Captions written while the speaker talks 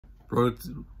Royalty,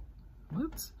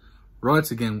 what?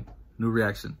 Royalty again, new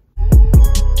reaction.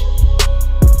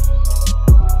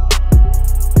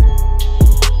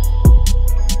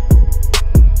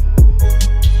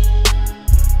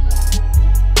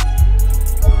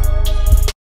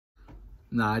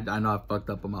 Nah, I know I fucked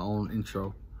up on my own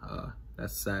intro.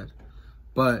 That's sad.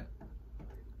 But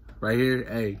right here,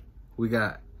 hey, we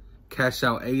got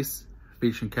Cashout Ace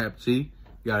featuring Cap G.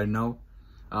 You already know.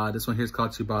 This one here is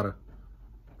called Chibada.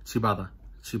 Chibada,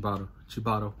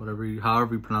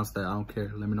 however you pronounce that, I don't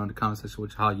care. Let me know in the comment section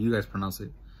how you guys pronounce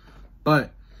it.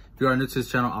 But if you are new to this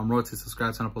channel, I'm Royalty.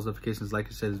 Subscribe, turn on post notifications, like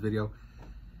and share this video.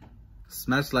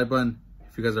 Smash the like button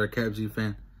if you guys are a Cap G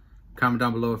fan. Comment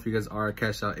down below if you guys are a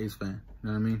Cashout Ace fan. You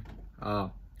know what I mean?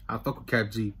 I fuck with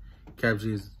Cap G. Cap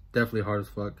G is definitely hard as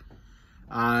fuck.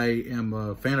 I am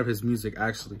a fan of his music,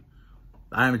 actually.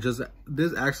 Fun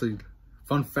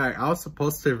fact, I was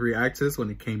supposed to react to this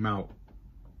when it came out.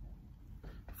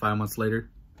 5 months later,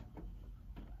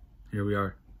 here we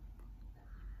are.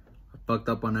 I fucked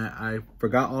up on that. I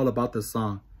forgot all about this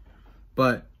song.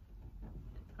 But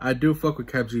I do fuck with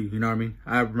Cap G, you know what I mean?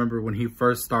 I remember when he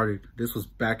first started. This was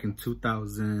back in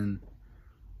 2000.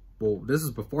 Well, this is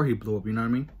before he blew up, you know what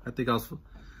I mean? I think I was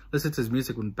listening to his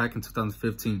music back in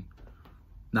 2015.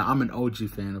 Now, I'm an OG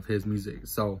fan of his music,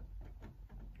 so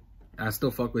I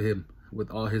still fuck with him with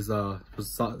all his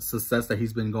success that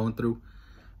he's been going through,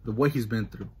 what he's been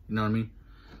through, you know what I mean?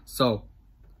 So,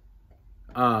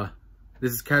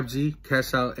 this is Cap G,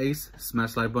 Cashout Ace.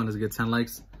 Smash the like button, let's get 10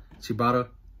 likes. Chibada,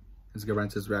 let's get right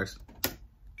into this reaction.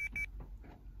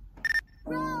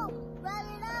 Bro, run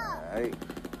it up. Hey.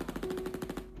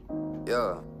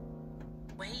 Yeah.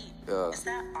 Wait, Yeah. is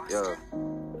that Austin? Yeah.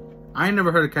 I ain't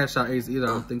never heard of Cashout Ace either, I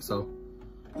don't think so.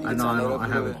 I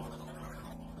haven't.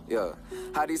 Yeah.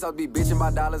 How these hoes be bitching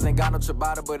about dollars, ain't got no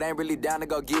Chibada, but ain't really down to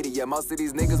go get it. Yeah, most of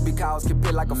these niggas be cows, can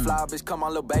pit like a flower, bitch. Come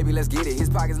on, little baby, let's get it. His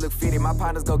pockets look fitted, my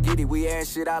partners go get it. We airing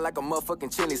shit out like a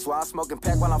motherfucking chili. So I'm smoking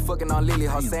pack while I'm fucking on Lily.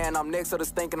 Her saying I'm next, so they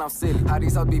thinking I'm silly. How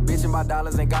these hoes be bitching about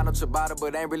dollars, ain't got no Chibada,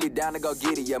 but ain't really down to go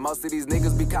get it. Yeah, most of these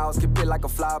niggas be cows, can pit like a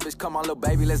flower, bitch. Come on, little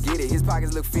baby, let's get it. His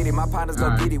pockets look fitted, my partners go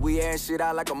get it. We airing shit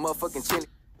out like a motherfucking chili.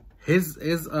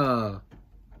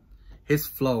 His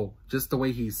flow, just the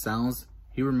way he sounds,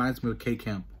 he reminds me of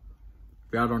K-Camp.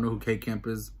 If y'all don't know who K-Camp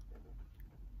is,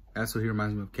 that's what he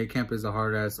reminds me of. K-Camp is a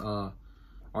hard-ass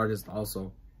artist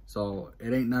also. So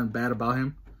it ain't nothing bad about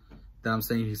him that I'm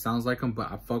saying he sounds like him,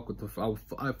 but I fuck with the flow,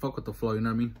 you know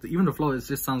what I mean? Even the flow, it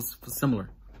just sounds similar.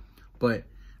 But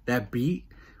that beat,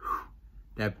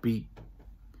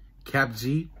 Cap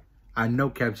G, I know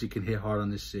Cap G can hit hard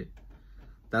on this shit.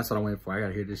 That's what I'm waiting for. I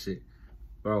gotta hear this shit.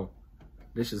 Bro,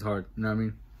 this shit's hard, you know what I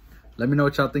mean? Let me know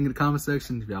what y'all think in the comment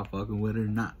section, if y'all fucking with it or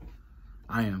not.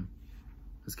 I am.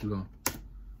 Let's keep going.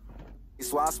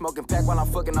 So I'm smoking pack while I'm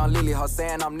fucking on Lily. Her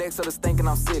saying I'm next, so they thinking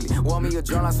I'm silly. Want me a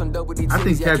joint on some dope with these I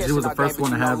think Cap G was the first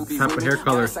one to have this type of hair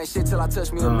color.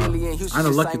 I know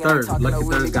Lucky Third. Lucky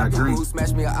Third's got green. He's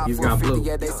got blue.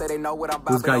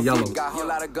 Who's got yellow?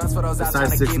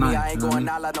 Besides 6'9". I ain't going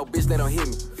out like no bitch, they don't hit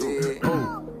me.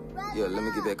 Yeah, let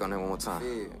me get back on that one more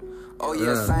time. Oh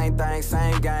yeah, same thing,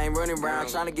 same game, running around,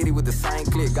 trying to get it with the same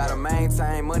click. Gotta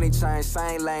maintain, money change,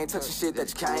 same lane, touching shit that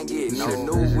you can't get. No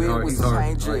new whip with the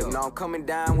same drip. No, I'm coming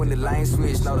down when the lane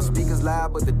switch. No, the speakers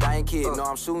loud, but the dang kid. No,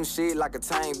 I'm shooting shit like a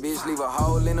tank, bitch. Leave a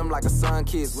hole in them like a sun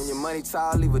kiss. When your money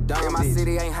tall, leave a dumb. In my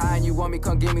city ain't high and you want me,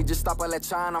 come get me. Just stop all that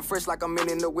trying. I'm fresh like I'm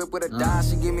in the whip with a dime.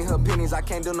 She give me her pennies, I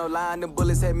can't do no line. Them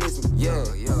bullets had missed me. Yeah.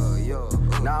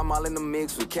 Now I'm all in the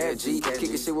mix with Cap G.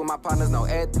 Kicking shit with my partners, no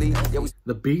athlete. Yeah,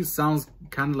 the beat sounds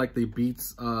kind of like the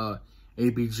beats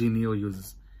ABG Neo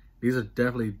uses. These are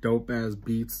definitely dope ass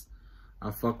beats. I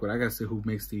fuck with. I gotta see who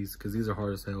makes these, because these are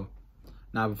hard as hell.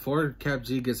 Now, before Cap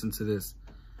G gets into this,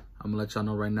 I'm gonna let y'all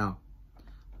know right now,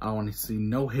 I don't want to see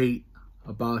no hate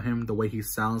about him, the way he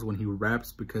sounds when he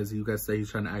raps, because you guys say he's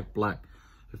trying to act black.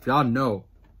 If y'all know,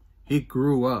 he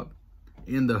grew up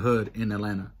in the hood in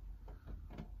Atlanta.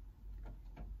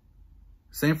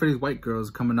 Same for these white girls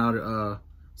coming out,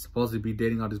 supposedly be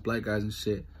dating all these black guys and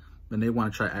shit, and they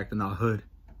want to try acting out hood.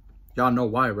 Y'all know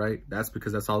why, right? That's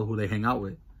because that's all who they hang out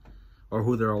with, or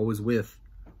who they're always with.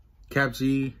 Cap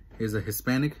G is a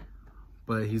Hispanic,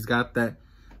 but he's got that.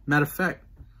 Matter of fact,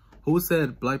 who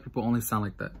said black people only sound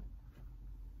like that?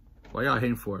 What y'all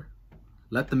hating for?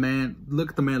 Let the man, look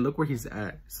at the man, look where he's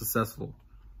at, successful.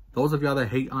 Those of y'all that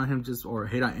hate on him or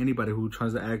hate on anybody who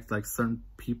tries to act like certain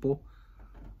people,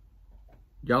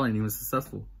 y'all ain't even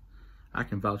successful. I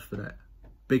can vouch for that.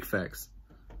 Big facts.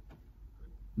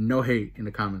 No hate in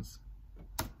the comments.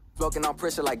 Smoking on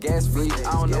pressure like gas free.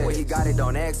 I don't know where he got it,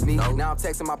 don't ask me. Now I'm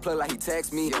texting my plug like he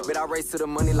text me. But I race to the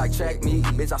money like track me.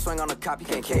 Bitch, I swing on the cop, you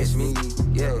can't catch me.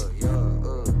 Yeah.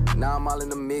 Now I'm all in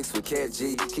the mix with Cat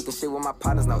G. Kicking shit with my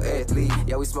partners, no athlete.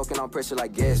 Yeah, we smoking on pressure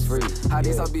like gas free. How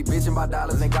these hoes be bitching about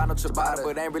dollars, ain't got no Chibada,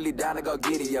 but ain't really down to go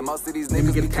get it. Yeah, most of these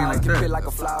niggas be counting, can fit like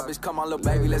a flower. Bitch, come on, little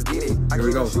baby, let's get it. I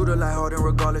keep a shooter like Harden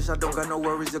regardless. I don't got no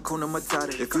worries, Hakuna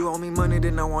Matata. If you owe me money,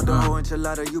 then I want the whole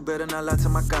enchilada. You better not lie to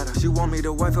my gata. She want me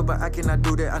to wife her, but I cannot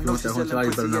do that. I know she's selling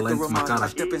pussy at the Ramada. I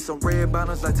step in some red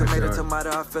bottoms like tomato.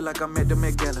 I feel like I'm at the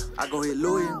Met Gala. I go hit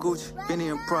Louis and Gucci, Benny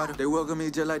and Prada. They welcome me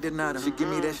just like the nada. She give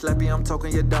me that slappy, I'm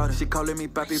talking your daughter. She calling me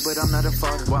papi, but I'm not a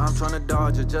father. Well, I'm trying to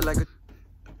dodge her just like a...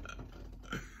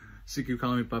 She keep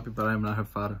calling me papi, but I'm not her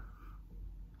father.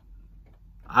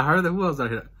 I heard that. Who else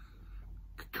out here?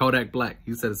 Kodak Black.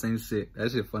 You said the same shit.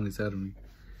 That shit funny as hell to me.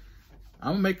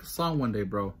 I'm gonna make a song one day,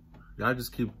 bro. Y'all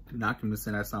just keep knocking me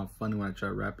saying that sound funny when I try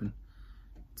rapping.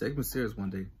 Take me serious one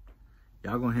day.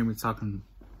 Y'all gonna hear me talking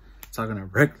a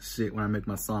reckless shit when I make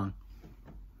my song.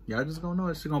 Y'all just gonna know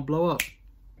that shit gonna blow up.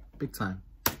 Big time.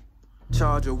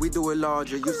 Charger, we do it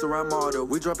larger. Used to rhyme harder.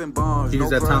 We dropping bombs. Here's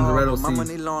that Tom Dorado My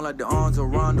money long like the arms of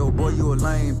Rondo. Boy, you a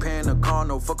lame. Paying a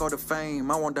condo. Fuck all the fame.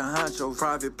 I want the honcho.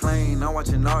 Private plane. I'm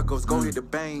watching Narcos. Go hit the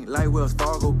bank. Like Wells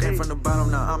Fargo. Came from the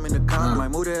bottom. Now I'm in the condo.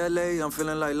 Might move to LA. I'm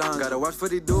feeling like Lonzo. Gotta watch for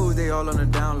these dudes. They all on the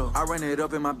down low. I ran it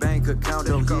up in my bank account.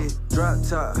 Yeah. Drop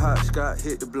top. Hot Scott.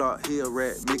 Hit the block. He a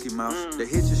rat. Mickey Mouse. They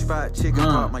hit your spot. Chicken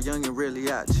pop. My youngin'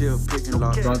 really out. Chill. Picking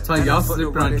lock. Bro, I'm telling y'all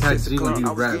sleeping on Cat G when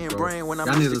you rap, bro.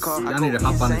 Y'all need to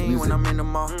hop on his music. When I'm in the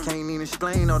mall, can't even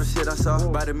explain all the shit I saw.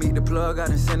 About to meet the plug out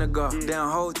in Senegal.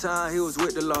 Down whole time he was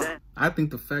with the law. I think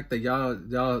the fact that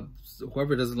y'all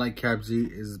whoever doesn't like Cap G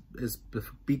is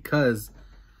because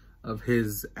of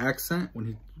his accent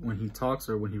when he talks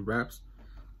or when he raps,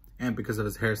 and because of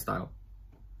his hairstyle.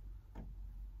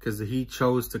 Because he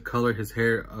chose to color his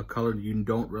hair a color you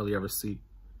don't really ever see.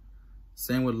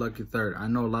 Same with Lucky Third. I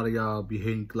know a lot of y'all be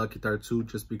hating Lucky Third too,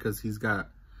 just because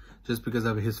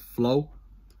of his flow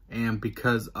and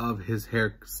because of his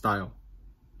hairstyle.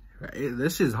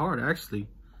 This shit's hard, actually.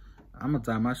 I'm gonna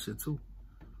dye my shit too.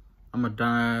 I'm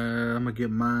gonna get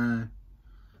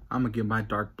my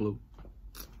dark blue.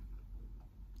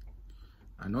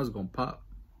 I know it's gonna pop.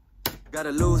 Got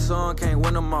a loose song, can't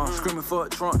win them all. Screaming for a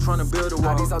trunk, trying to build a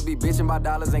wall. These hoes be bitching about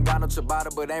dollars, ain't got no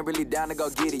Chibada, but ain't really down to go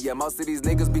get it. Yeah, most of these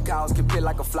niggas be cows, can pit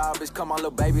like a flower. Bitch, come on,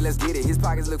 little baby, let's get it. His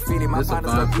pockets look fitted, my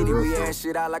partners look giddy. We airing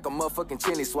shit out like a motherfucking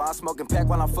chili. So I'm smoking pack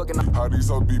while I'm fucking up. How these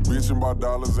hoes be bitching about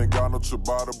dollars, ain't got no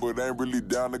Chibada, but ain't really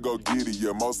down to go get it.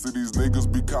 Yeah, most of these niggas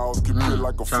be cows, can pit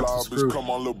like a flower. Bitch, come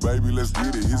on, little baby, let's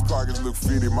get it. His pockets look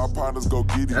fitted, my partners go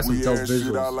get it. We airing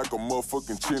shit out like a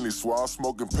motherfucking chili. So I'm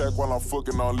smoking pack while I'm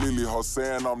fucking on Lily. Her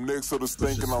saying I'm next. So the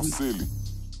stinking, I'm silly.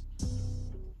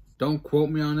 Don't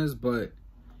quote me on this, but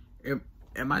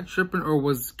am I tripping, or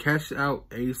was Cashout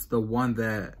Ace the one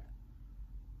that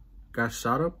got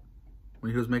shot up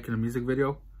when he was making a music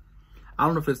video? I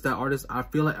don't know if it's that artist. I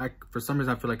feel like for some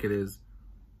reason I feel like it is.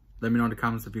 Let me know in the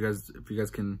comments if you guys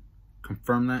can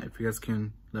confirm that. If you guys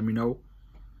can let me know,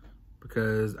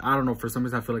 because I don't know, for some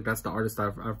reason I feel like that's the artist I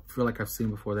feel like I've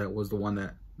seen before that was the one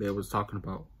that they was talking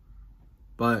about.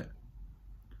 But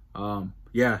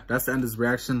yeah, that's the end of this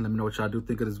reaction. Let me know what y'all do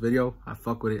think of this video. I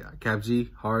fuck with it. Cap G,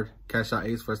 hard. Cashout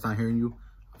Ace, first time hearing you.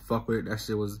 I fuck with it. That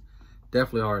shit was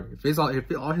definitely hard.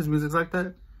 If all his music's like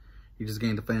that, he just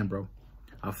gained a fan, bro.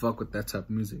 I fuck with that type of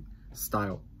music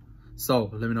style. So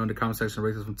let me know in the comment section,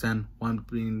 rate this from 10. 1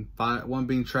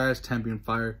 being trash, 10 being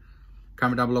fire.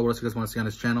 Comment down below what else you guys want to see on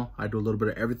this channel. I do a little bit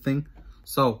of everything.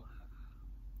 So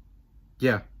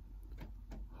yeah,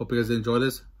 hope you guys enjoy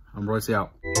this. I'm Royce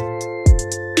out.